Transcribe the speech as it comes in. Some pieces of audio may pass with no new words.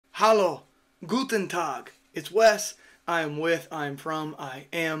Hallo, guten Tag. It's Wes. I am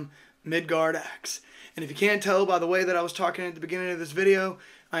Midgard Axe. And if you can't tell by the way that I was talking at the beginning of this video,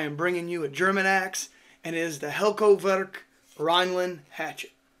 I am bringing you a German axe, and it is the Helko Werk Rheinland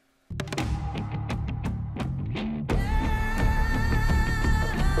Hatchet.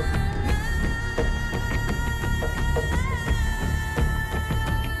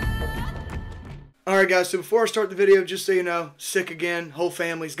 Alright guys, so before I start the video, just so you know, sick again, whole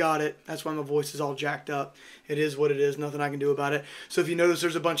family's got it. That's why my voice is all jacked up. It is what it is, nothing I can do about it. So if you notice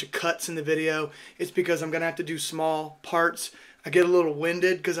there's a bunch of cuts in the video, it's because I'm going to have to do small parts. I get a little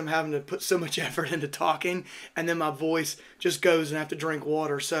winded because I'm having to put so much effort into talking, and then my voice just goes and I have to drink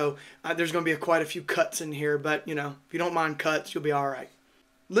water. So there's going to be quite a few cuts in here, but you know, if you don't mind cuts, you'll be alright.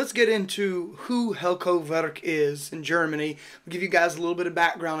 Let's get into who Helko Werk is in Germany. I'll give you guys a little bit of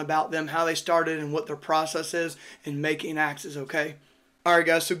background about them, how they started and what their process is in making axes, okay? Alright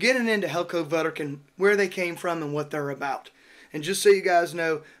guys, so getting into Helko Werk and where they came from and what they're about. And just so you guys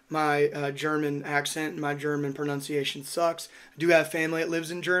know, my German accent and my German pronunciation sucks. I do have family that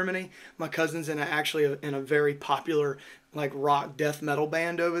lives in Germany. My cousin's actually in a very popular like rock death metal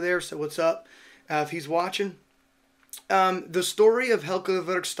band over there, so what's up if he's watching. The story of Helko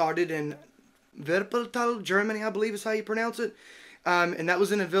Werk started in Wuppertal, Germany, I believe is how you pronounce it. And that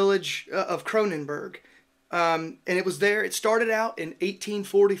was in a village of Kronenberg. And it was there. It started out in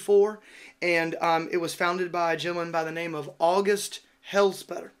 1844. And it was founded by a gentleman by the name of August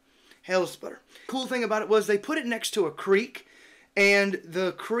Helspeter. Cool thing about it was they put it next to a creek. And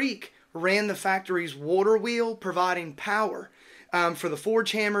the creek ran the factory's water wheel, providing power for the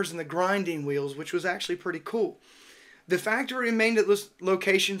forge hammers and the grinding wheels, which was actually pretty cool. The factory remained at this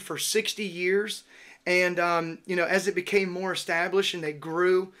location for 60 years, and you know, as it became more established and they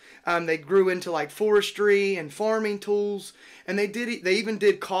grew into like forestry and farming tools, and they even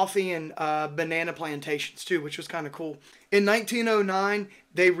did coffee and banana plantations too, which was kind of cool. In 1909,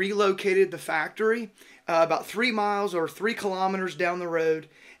 they relocated the factory about 3 miles or 3 kilometers down the road,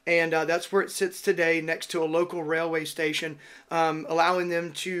 and that's where it sits today, next to a local railway station, allowing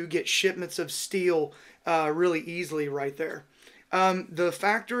them to get shipments of steel really easily right there. The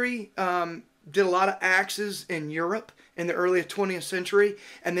factory did a lot of axes in Europe in the early 20th century,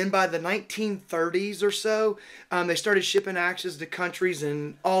 and then by the 1930s or so, they started shipping axes to countries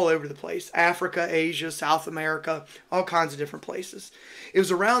in all over the place: Africa, Asia, South America, all kinds of different places. It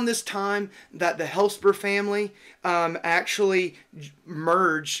was around this time that the Helsper family actually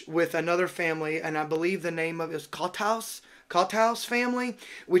merged with another family, and I believe the name of it is Kotthaus family,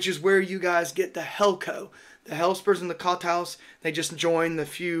 which is where you guys get the Helko. The Helspers and the Kotthaus, they just join the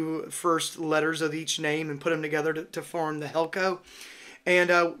few first letters of each name and put them together to form the Helko. And,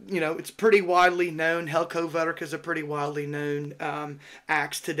 you know, it's pretty widely known. Helko Werk is a pretty widely known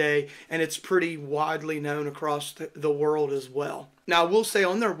axe today, and it's pretty widely known across the world as well. Now, I will say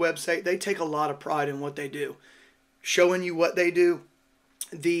on their website, they take a lot of pride in what they do, showing you what they do.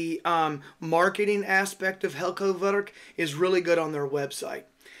 The marketing aspect of Helko Werk is really good on their website.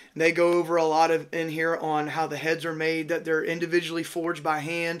 They go over a lot in here on how the heads are made, that they're individually forged by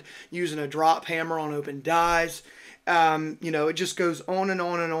hand using a drop hammer on open dies. You know, it just goes on and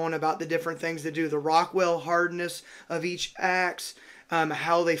on and on about the different things they do, the Rockwell hardness of each axe,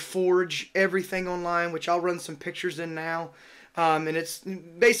 how they forge everything online, which I'll run some pictures in now. And it's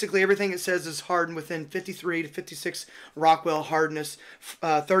basically everything it says is hardened within 53 to 56 Rockwell hardness,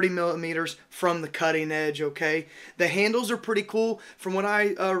 30 millimeters from the cutting edge, okay? The handles are pretty cool. From what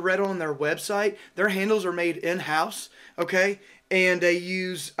I read on their website, their handles are made in-house, okay? And they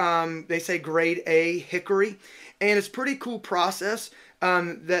use, they say grade A hickory. And it's a pretty cool process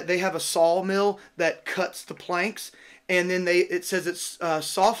that they have a sawmill that cuts the planks. And then it says it's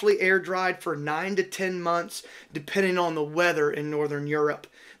softly air dried for 9 to 10 months, depending on the weather in Northern Europe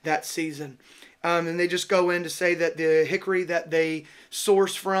that season. And they just go in to say that the hickory that they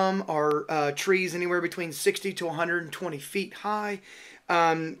source from are trees anywhere between 60 to 120 feet high.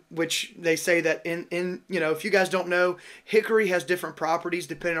 Which they say that you know, if you guys don't know, hickory has different properties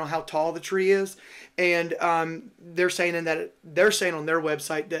depending on how tall the tree is, and they're saying on their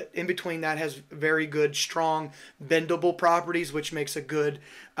website that in between that has very good, strong, bendable properties, which makes a good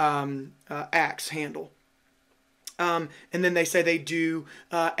axe handle. And then they say they do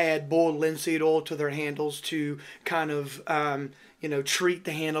add boiled linseed oil to their handles to kind of you know, treat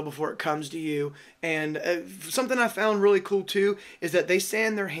the handle before it comes to you. And something I found really cool too is that they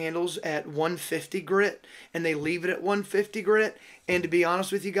sand their handles at 150 grit and they leave it at 150 grit. And to be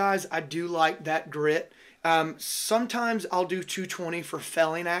honest with you guys, I do like that grit. Sometimes I'll do 220 for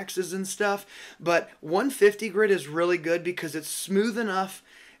felling axes and stuff, but 150 grit is really good because it's smooth enough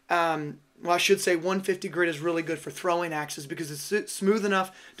well, I should say 150 grit is really good for throwing axes because it's smooth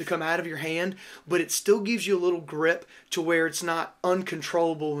enough to come out of your hand, but it still gives you a little grip to where it's not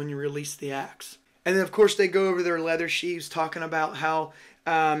uncontrollable when you release the axe. And then, of course, they go over their leather sheaths, talking about how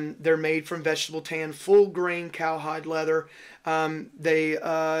they're made from vegetable tan, full-grain cowhide leather. They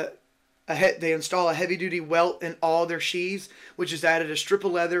install a heavy-duty welt in all their sheaths, which is added a strip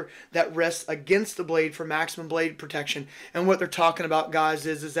of leather that rests against the blade for maximum blade protection. And what they're talking about, guys,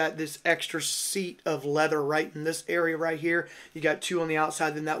 is that this extra seat of leather right in this area right here. You got two on the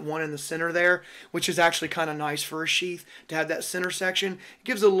outside, then that one in the center there, which is actually kind of nice for a sheath to have that center section. It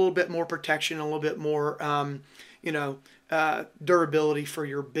gives it a little bit more protection, a little bit more, durability for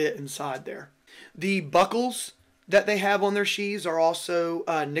your bit inside there. The buckles that they have on their sheaths are also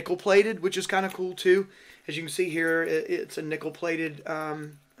nickel plated, which is kind of cool too. As you can see here, it's a nickel plated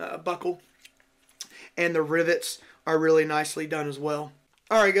buckle, and the rivets are really nicely done as well.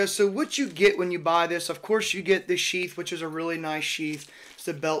 Alright guys, so what you get when you buy this, of course you get this sheath, which is a really nice sheath. It's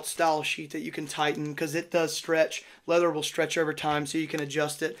a belt style sheath that you can tighten because it does stretch. Leather will stretch over time, so you can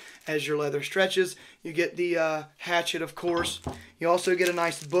adjust it as your leather stretches. You get the hatchet, of course. You also get a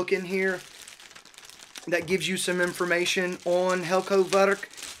nice book in here that gives you some information on Helko Werk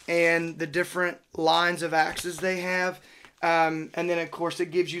and the different lines of axes they have. And then, of course, it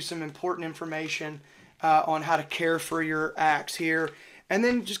gives you some important information on how to care for your axe here. And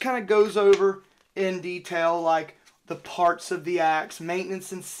then just kind of goes over in detail, like the parts of the axe,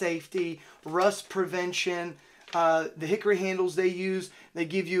 maintenance and safety, rust prevention, the hickory handles they use. They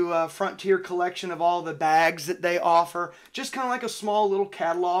give you a Frontier collection of all the bags that they offer. Just kind of like a small little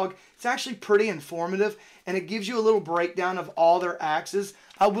catalog. It's actually pretty informative, and it gives you a little breakdown of all their axes.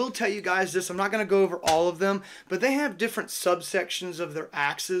 I will tell you guys this, I'm not going to go over all of them, but they have different subsections of their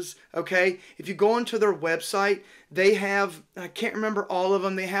axes, okay? If you go onto their website, they have, I can't remember all of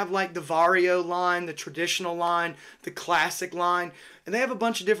them, they have like the Vario line, the traditional line, the classic line, and they have a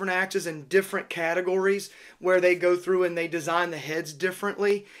bunch of different axes in different categories where they go through and they design the heads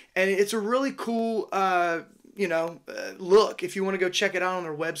differently, and it's a really cool look if you want to go check it out on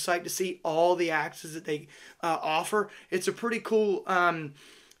their website to see all the axes that they offer. It's a pretty cool,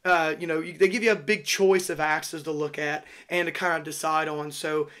 they give you a big choice of axes to look at and to kind of decide on.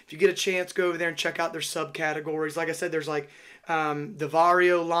 So if you get a chance, go over there and check out their subcategories. Like I said, there's like the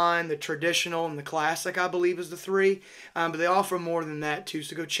Vario line, the traditional, and the classic, I believe, is the three. But they offer more than that too,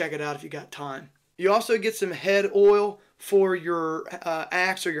 so go check it out if you got time. You also get some head oil for your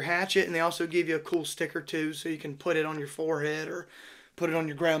axe or your hatchet, and they also give you a cool sticker too, so you can put it on your forehead or put it on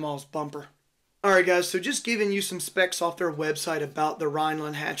your grandma's bumper. Alright guys, so just giving you some specs off their website about the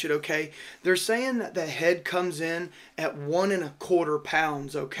Rheinland Hatchet, okay? They're saying that the head comes in at 1 1/4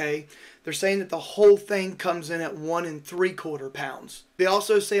 pounds, okay? They're saying that the whole thing comes in at 1 3/4 pounds. They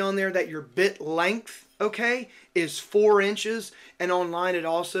also say on there that your bit length, okay, is 4 inches, and online it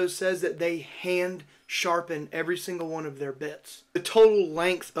also says that they hand sharpen every single one of their bits. The total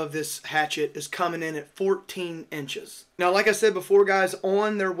length of this hatchet is coming in at 14 inches. Now, like I said before, guys,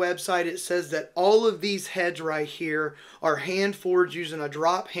 on their website it says that all of these heads right here are hand forged using a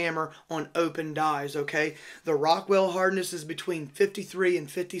drop hammer on open dies, okay? The Rockwell hardness is between 53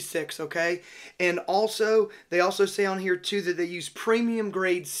 and 56, okay? And also, they also say on here too that they use premium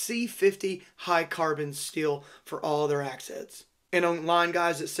grade C50 high carbon steel for all their axe heads. And online,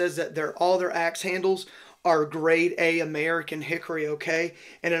 guys, it says that all their axe handles are grade A American hickory, okay?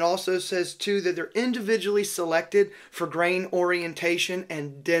 And it also says too that they're individually selected for grain orientation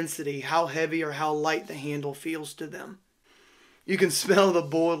and density, how heavy or how light the handle feels to them. You can smell the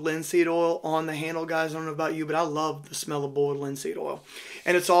boiled linseed oil on the handle, guys. I don't know about you, but I love the smell of boiled linseed oil.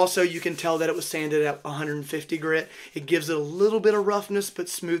 And it's also, you can tell that it was sanded at 150 grit. It gives it a little bit of roughness, but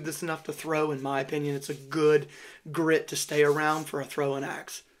smoothness enough to throw. In my opinion, it's a good grit to stay around for a throwing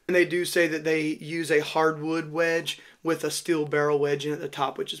axe. And they do say that they use a hardwood wedge with a steel barrel wedge in at the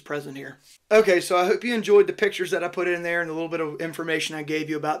top, which is present here. Okay, so I hope you enjoyed the pictures that I put in there and a little bit of information I gave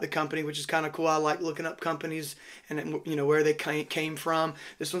you about the company, which is kind of cool. I like looking up companies and where they came from.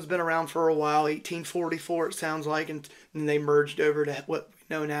 This one's been around for a while, 1844 it sounds like, and they merged over to what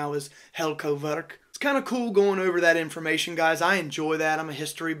we know now as Helko Werk. Kind of cool going over that information, guys. I enjoy that. I'm a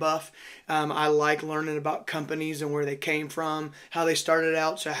history buff. I like learning about companies and where they came from, how they started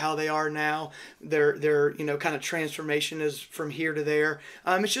out to how they are now. Their kind of transformation is from here to there.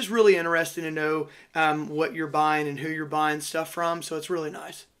 It's just really interesting to know what you're buying and who you're buying stuff from, so it's really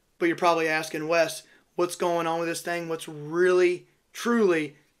nice. But you're probably asking, Wes, what's going on with this thing? What's really,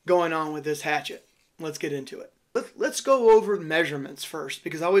 truly going on with this hatchet? Let's get into it. Let's go over measurements first,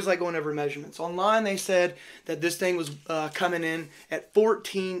 because I always like going over measurements. Online they said that this thing was coming in at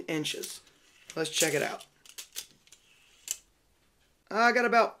 14 inches. Let's check it out. I got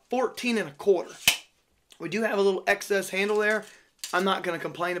about 14 and a quarter. We do have a little excess handle there. I'm not going to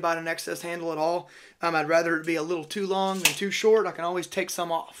complain about an excess handle at all. I'd rather it be a little too long than too short. I can always take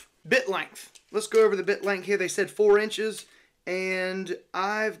some off. Bit length. Let's go over the bit length here. They said 4 inches, and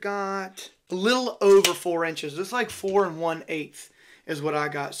I've got a little over 4 inches. It's like 4 1/8 is what I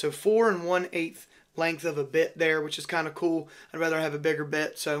got. So 4 1/8 length of a bit there, which is kind of cool. I'd rather have a bigger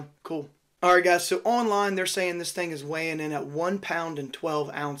bit, so cool. All right, guys, so online they're saying this thing is weighing in at 1 pound and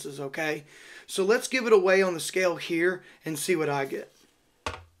 12 ounces, okay? So let's give it a weigh on the scale here and see what I get.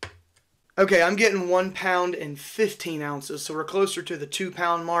 Okay, I'm getting 1 pound and 15 ounces, so we're closer to the 2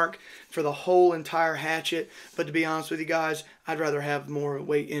 pound mark for the whole entire hatchet. But to be honest with you guys, I'd rather have more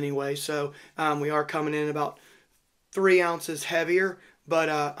weight anyway, so we are coming in about 3 ounces heavier, but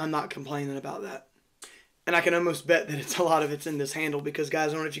I'm not complaining about that. And I can almost bet that it's a lot of it's in this handle, because guys,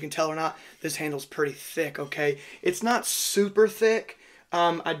 I don't know if you can tell or not, this handle's pretty thick, okay? It's not super thick.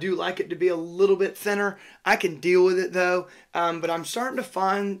 I do like it to be a little bit thinner. I can deal with it though, but I'm starting to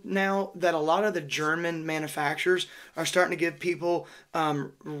find now that a lot of the German manufacturers are starting to give people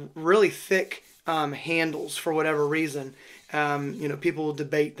really thick handles for whatever reason. You know, people will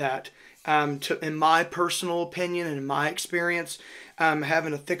debate that. In my personal opinion and in my experience,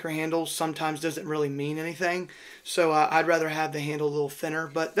 having a thicker handle sometimes doesn't really mean anything. So I'd rather have the handle a little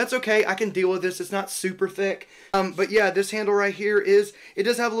thinner, but that's okay. I can deal with this. It's not super thick. But yeah, this handle right here it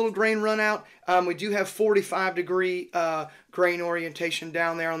does have a little grain run out. We do have 45-degree grain orientation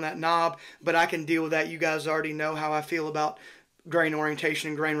down there on that knob, but I can deal with that. You guys already know how I feel about grain orientation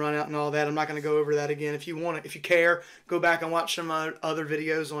and grain run out and all that. I'm not going to go over that again. If you want to, if you care, go back and watch some other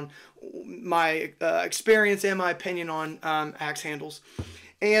videos on my experience and my opinion on axe handles.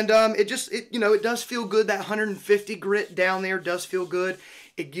 And it does feel good. That 150 grit down there does feel good.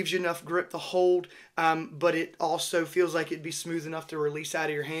 It gives you enough grip to hold, but it also feels like it'd be smooth enough to release out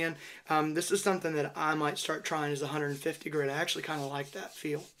of your hand. This is something that I might start trying, is 150 grit. I actually kind of like that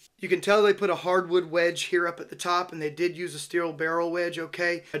feel. You can tell they put a hardwood wedge here up at the top, and they did use a steel barrel wedge,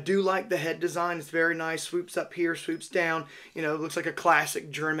 okay? I do like the head design. It's very nice. Swoops up here, swoops down. You know, it looks like a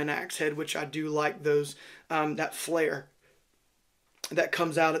classic German axe head, which I do like those, that flare that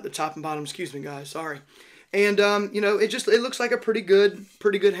comes out at the top and bottom. Excuse me, guys. Sorry. And, it looks like a pretty good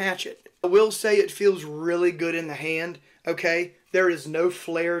hatchet. I will say it feels really good in the hand, okay? There is no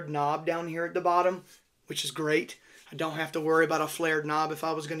flared knob down here at the bottom, which is great. I don't have to worry about a flared knob if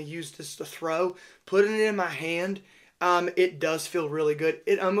I was going to use this to throw. Putting it in my hand, it does feel really good.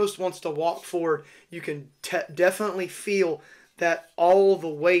 It almost wants to walk forward. You can definitely feel that all the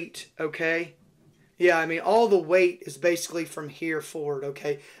weight, okay? Yeah, I mean, all the weight is basically from here forward,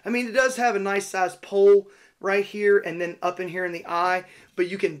 okay? I mean, it does have a nice size pole right here and then up in here in the eye, but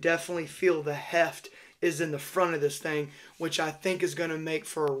you can definitely feel the heft is in the front of this thing, which I think is going to make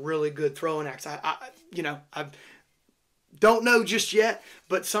for a really good throwing axe. I don't know just yet,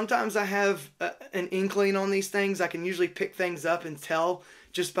 but sometimes I have an inkling on these things. I can usually pick things up and tell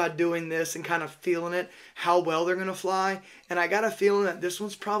just by doing this and kind of feeling it, how well they're going to fly. And I got a feeling that this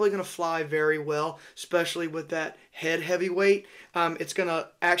one's probably going to fly very well, especially with that head heavy weight. It's going to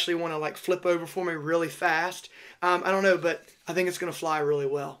actually want to like flip over for me really fast. I don't know, but I think it's going to fly really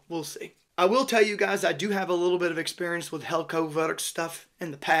well. We'll see. I will tell you guys, I do have a little bit of experience with Helko Werk stuff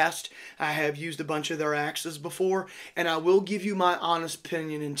in the past. I have used a bunch of their axes before, and I will give you my honest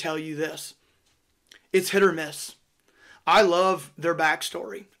opinion and tell you this. It's hit or miss. I love their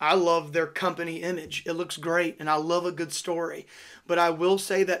backstory. I love their company image. It looks great, and I love a good story. But I will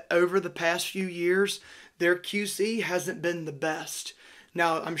say that over the past few years, their QC hasn't been the best.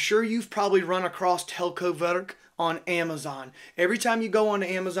 Now, I'm sure you've probably run across Helko Werk on Amazon. Every time you go on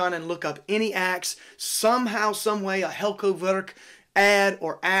Amazon and look up any axe, somehow, some way, a Helko Werk ad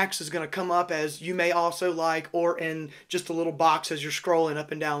or axe is going to come up as you may also like, or in just a little box as you're scrolling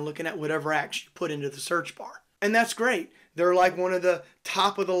up and down looking at whatever axe you put into the search bar. And that's great. They're like one of the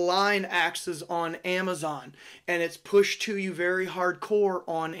top of the line axes on Amazon, and it's pushed to you very hardcore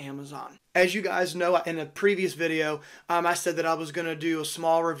on Amazon. As you guys know, in a previous video, I said that I was going to do a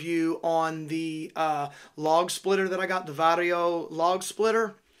small review on the log splitter that I got, the Vario log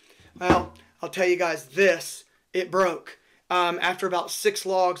splitter. Well, I'll tell you guys this, it broke. After about 6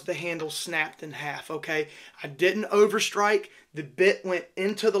 logs, the handle snapped in half, okay? I didn't overstrike. The bit went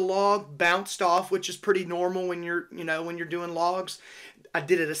into the log, bounced off, which is pretty normal when you're, when you're doing logs. I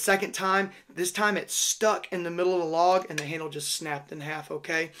did it a second time. This time it stuck in the middle of the log and the handle just snapped in half,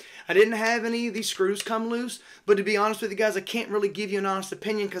 okay? I didn't have any of these screws come loose, but to be honest with you guys, I can't really give you an honest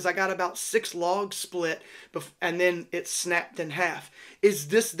opinion because I got about 6 logs split and then it snapped in half. Is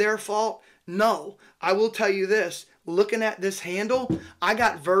this their fault? No. I will tell you this. Looking at this handle, I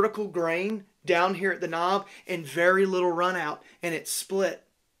got vertical grain down here at the knob and very little run out, and it split.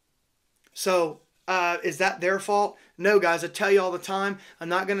 So, is that their fault? No, guys, I tell you all the time, I'm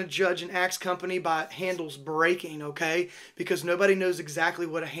not going to judge an axe company by handles breaking, okay? Because nobody knows exactly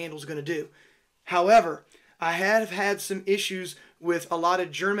what a handle's going to do. However, I have had some issues with a lot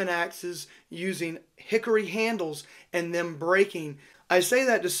of German axes using hickory handles and them breaking. I say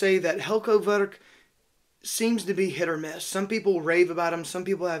that to say that Helko Werk seems to be hit or miss. Some people rave about them. Some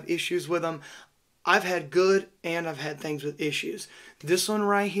people have issues with them. I've had good and I've had things with issues. This one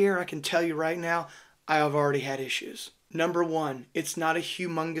right here, I can tell you right now, I have already had issues. Number one, it's not a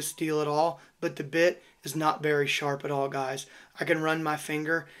humongous deal at all, but the bit is not very sharp at all, guys. I can run my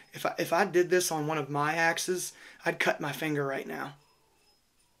finger. If I did this on one of my axes, I'd cut my finger right now.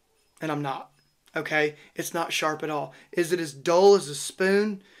 And I'm not. Okay? It's not sharp at all. Is it as dull as a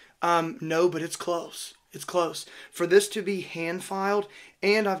spoon? No, but it's close. It's close. For this to be hand filed,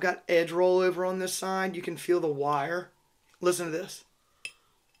 and I've got edge roll over on this side, you can feel the wire. Listen to this.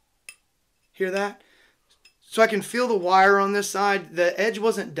 Hear that? So I can feel the wire on this side. The edge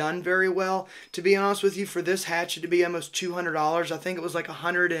wasn't done very well. To be honest with you, for this hatchet to be almost $200, I think it was like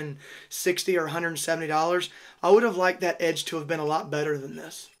 $160 or $170. I would have liked that edge to have been a lot better than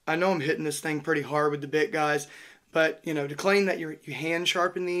this. I know I'm hitting this thing pretty hard with the bit, guys. But, you know, to claim that you hand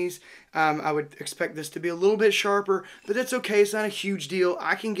sharpen these, I would expect this to be a little bit sharper. But that's okay. It's not a huge deal.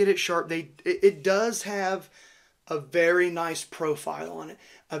 I can get it sharp. It does have a very nice profile on it.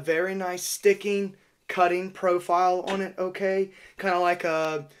 A very nice sticking, cutting profile on it, okay? Kind of like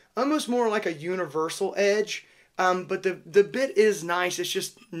almost more like a universal edge. But the bit is nice. It's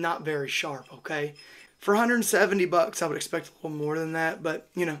just not very sharp, okay? For 170 bucks, I would expect a little more than that. But,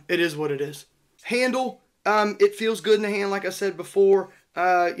 you know, it is what it is. Handle. It feels good in the hand, like I said before.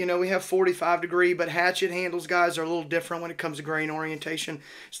 You know, we have 45 degree, but hatchet handles, guys, are a little different when it comes to grain orientation.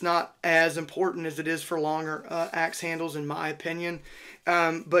 It's not as important as it is for longer axe handles, in my opinion.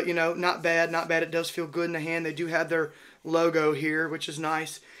 But, you know, not bad, not bad. It does feel good in the hand. They do have their logo here, which is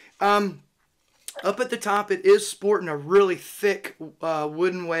nice. Up at the top, it is sporting a really thick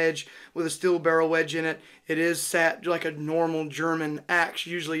wooden wedge with a steel barrel wedge in it. It is sat like a normal German axe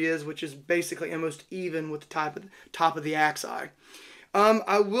usually is, which is basically almost even with the top of the axe eye.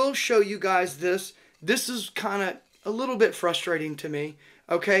 I will show you guys this. This is kind of a little bit frustrating to me.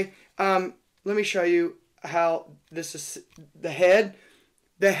 Okay, let me show you how this is. The head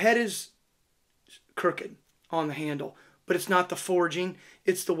is crooked on the handle, but it's not the forging.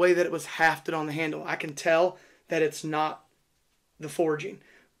 It's the way that it was hafted on the handle. I can tell that it's not the forging.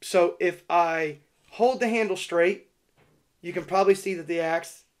 So if I hold the handle straight, you can probably see that the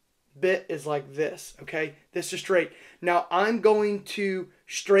axe bit is like this, okay? This is straight. Now I'm going to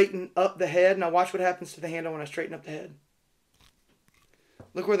straighten up the head. Now watch what happens to the handle when I straighten up the head.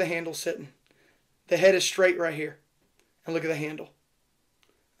 Look where the handle's sitting. The head is straight right here. And look at the handle.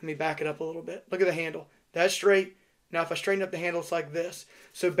 Let me back it up a little bit. Look at the handle. That's straight. Now, if I straighten up the handle, it's like this.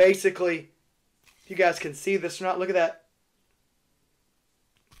 So basically, you guys can see this or not. Look at that.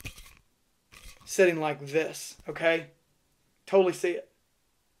 Sitting like this, okay? Totally see it.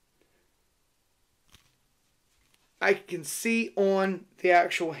 I can see on the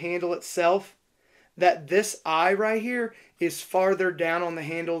actual handle itself that this eye right here is farther down on the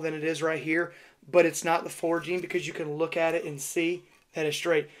handle than it is right here. But it's not the forging because you can look at it and see that it's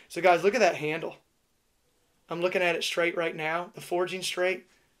straight. So, guys, look at that handle. I'm looking at it straight right now. The forging straight.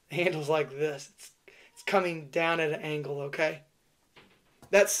 The handle's like this. It's coming down at an angle, okay?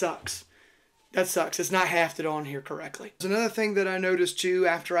 That sucks. That sucks. It's not hafted on here correctly. There's another thing that I noticed too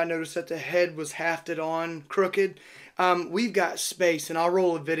after I noticed that the head was hafted on crooked. We've got space, and I'll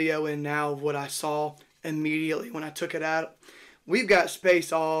roll a video in now of what I saw immediately when I took it out. We've got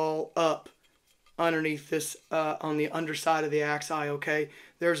space all up underneath this on the underside of the axe eye, okay?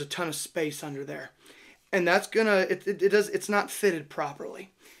 There's a ton of space under there. And that's gonna, it's not fitted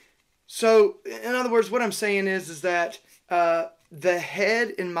properly. So, in other words, what I'm saying is that the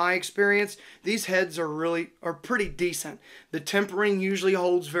head, in my experience, these heads are pretty decent. The tempering usually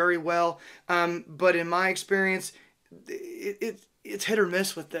holds very well, but in my experience, it's hit or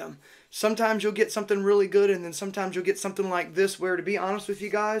miss with them. Sometimes you'll get something really good, and then sometimes you'll get something like this, where, to be honest with you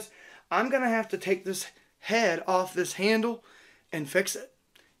guys, I'm gonna have to take this head off this handle and fix it.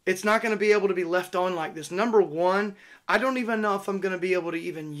 It's not going to be able to be left on like this. Number one, I don't even know if I'm going to be able to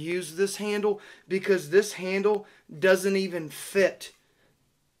even use this handle because this handle doesn't even fit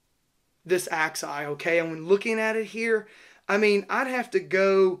this axe eye, okay? And when looking at it here, I mean, I'd have to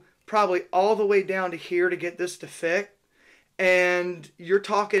go probably all the way down to here to get this to fit. And you're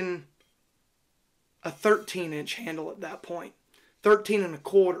talking a 13-inch handle at that point. 13 and a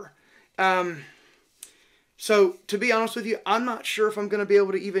quarter. So, to be honest with you, I'm not sure if I'm going to be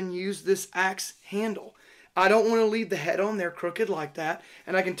able to even use this axe handle. I don't want to leave the head on there crooked like that.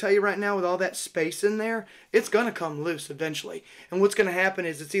 And I can tell you right now, with all that space in there, it's going to come loose eventually. And what's going to happen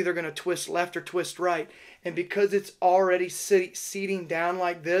is it's either going to twist left or twist right. And because it's already seating down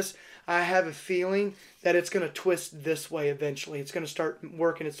like this, I have a feeling that it's going to twist this way eventually. It's going to start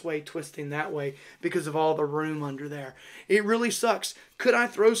working its way twisting that way because of all the room under there. It really sucks. Could I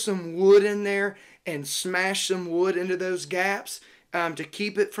throw some wood in there and smash some wood into those gaps to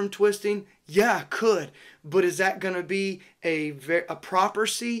keep it from twisting? Yeah, I could. But is that going to be a proper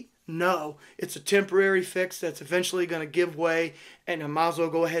seat? No. It's a temporary fix that's eventually going to give way, and I might as well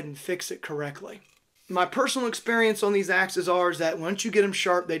go ahead and fix it correctly. My personal experience on these axes is that once you get them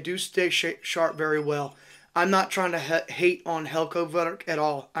sharp, they do stay sharp very well. I'm not trying to hate on Helko Werk at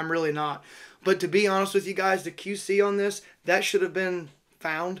all. I'm really not. But to be honest with you guys, the QC on this, that should have been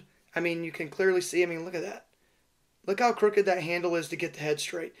found. I mean, you can clearly see, I mean, look at that. Look how crooked that handle is to get the head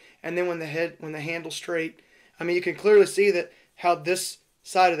straight. And then when the handle's straight, I mean, you can clearly see that how this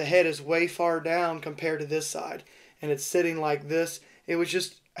side of the head is way far down compared to this side. And it's sitting like this. It was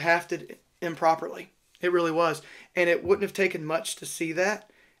just hafted improperly. It really was. And it wouldn't have taken much to see that.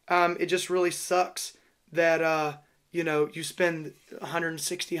 It just really sucks that, you know, you spend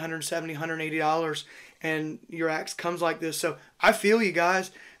 $160, $170, $180 and your axe comes like this. So I feel you guys.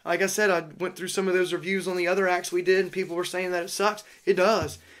 Like I said, I went through some of those reviews on the other axe we did, and people were saying that it sucks. It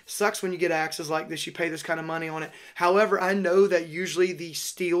does. It sucks when you get axes like this. You pay this kind of money on it. However, I know that usually the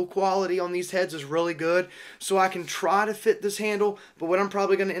steel quality on these heads is really good, so I can try to fit this handle, but what I'm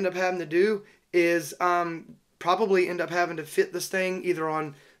probably going to end up having to do is probably end up having to fit this thing either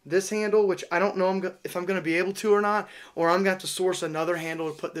on this handle, which I don't know if I'm going to be able to or not, or I'm going to have to source another handle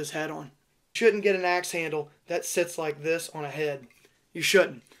to put this head on. You shouldn't get an axe handle that sits like this on a head. You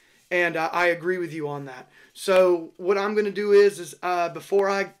shouldn't. And I agree with you on that. So what I'm going to do is before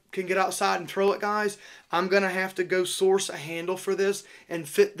I can get outside and throw it, guys, I'm going to have to go source a handle for this and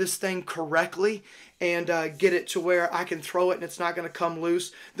fit this thing correctly and get it to where I can throw it and it's not going to come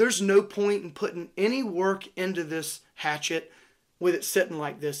loose. There's no point in putting any work into this hatchet with it sitting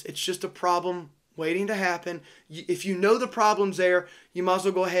like this. It's just a problem waiting to happen. If you know the problem's there, you might as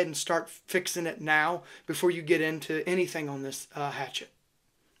well go ahead and start fixing it now before you get into anything on this hatchet.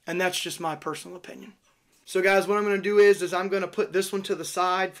 And that's just my personal opinion. So guys, what I'm going to do is I'm going to put this one to the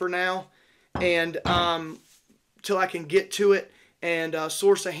side for now, and till I can get to it and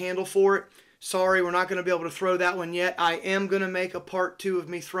source a handle for it. Sorry, we're not going to be able to throw that one yet. I am going to make a part 2 of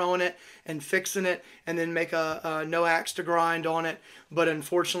me throwing it and fixing it, and then make a no axe to grind on it. But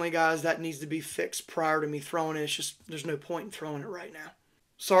unfortunately, guys, that needs to be fixed prior to me throwing it. It's just, there's no point in throwing it right now.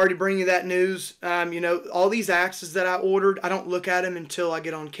 Sorry to bring you that news. You know, all these axes that I ordered, I don't look at them until I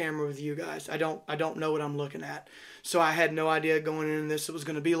get on camera with you guys. I don't know what I'm looking at. So I had no idea going into this it was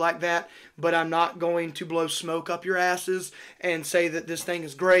going to be like that. But I'm not going to blow smoke up your asses and say that this thing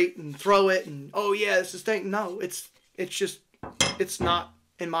is great and throw it and, oh yeah, this is thing. No, it's not,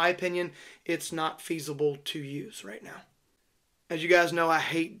 in my opinion, it's not feasible to use right now. As you guys know, I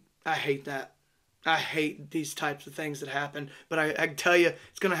hate that. I hate these types of things that happen, but I can tell you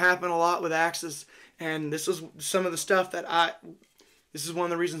it's going to happen a lot with axes, and this is some of the stuff that this is one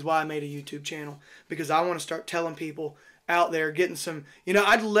of the reasons why I made a YouTube channel, because I want to start telling people out there, getting some, you know,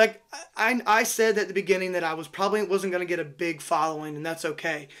 I said at the beginning that I wasn't going to get a big following, and that's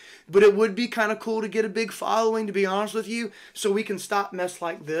okay, but it would be kind of cool to get a big following, to be honest with you, so we can stop mess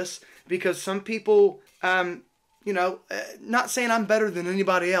like this, because some people, you know, not saying I'm better than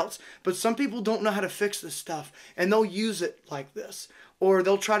anybody else, but some people don't know how to fix this stuff, and they'll use it like this, or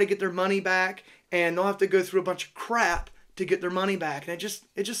they'll try to get their money back, and they'll have to go through a bunch of crap to get their money back, and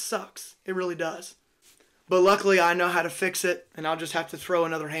it just sucks. It really does. But luckily, I know how to fix it, and I'll just have to throw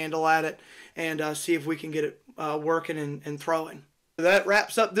another handle at it and see if we can get it working and throwing. So that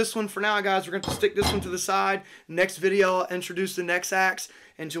wraps up this one for now, guys. We're going to stick this one to the side. Next video, I'll introduce the next axe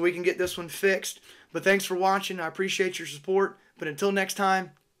until we can get this one fixed. But thanks for watching. I appreciate your support. But until next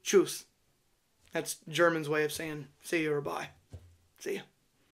time, tschüss. That's German's way of saying see you or bye. See ya.